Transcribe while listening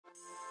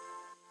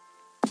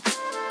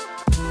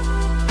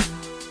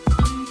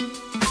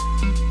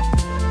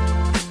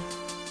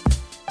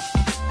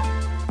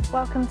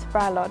Welcome to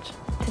Briar Lodge.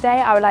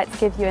 Today I would like to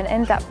give you an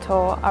in-depth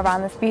tour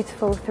around this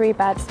beautiful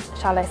 3-bed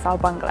chalet-style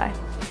bungalow,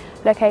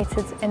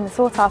 located in the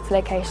sought-after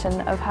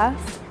location of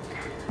Hurst.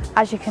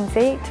 As you can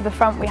see, to the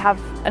front we have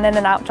an in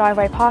and out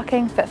driveway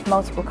parking fit for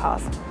multiple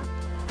cars.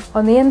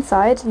 On the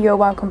inside you are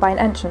welcomed by an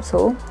entrance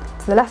hall,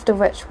 to the left of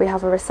which we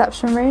have a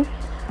reception room.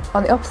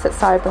 On the opposite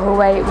side of the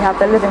hallway we have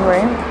the living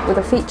room with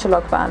a feature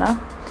log burner.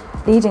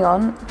 Leading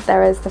on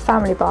there is the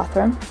family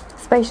bathroom,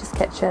 spacious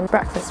kitchen,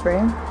 breakfast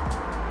room,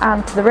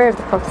 and to the rear of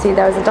the property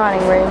there is a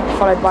dining room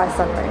followed by a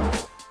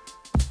sunroom.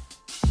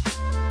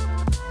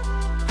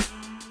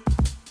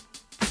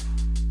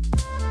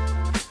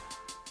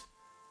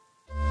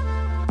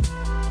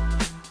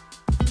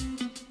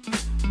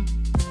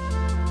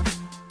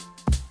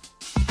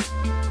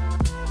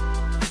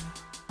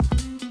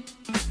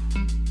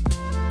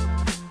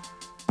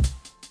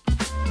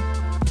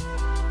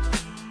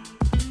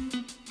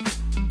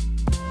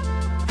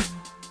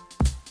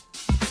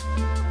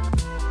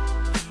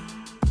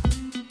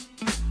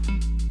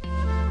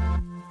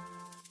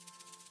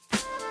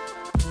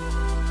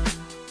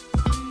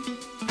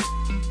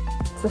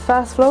 To the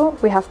first floor,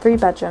 we have 3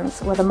 bedrooms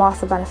where the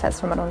master benefits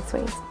from an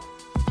ensuite.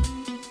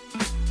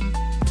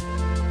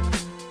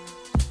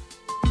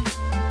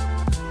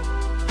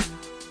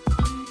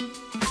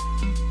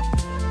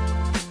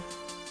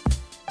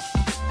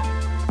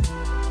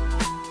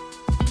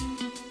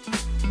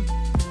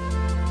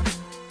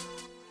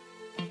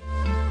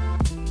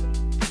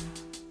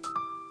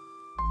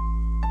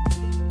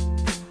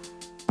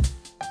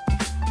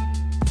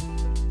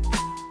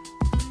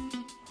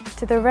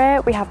 To the rear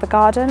we have the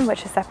garden,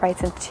 which is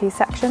separated into 2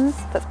 sections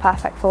that's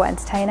perfect for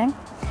entertaining.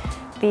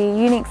 The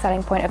unique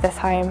selling point of this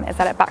home is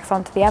that it backs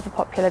onto the ever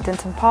popular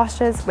Dinton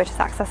pastures, which is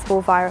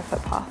accessible via a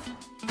footpath.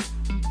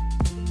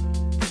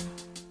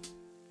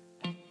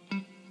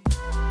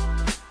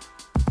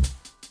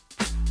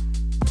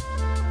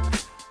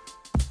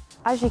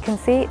 As you can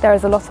see, there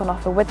is a lot on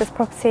offer with this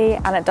property,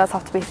 and it does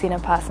have to be seen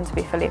in person to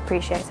be fully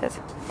appreciated.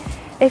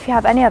 If you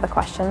have any other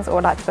questions or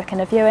would like to book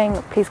in a viewing,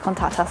 please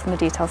contact us on the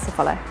details to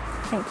follow.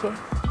 Thank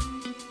you.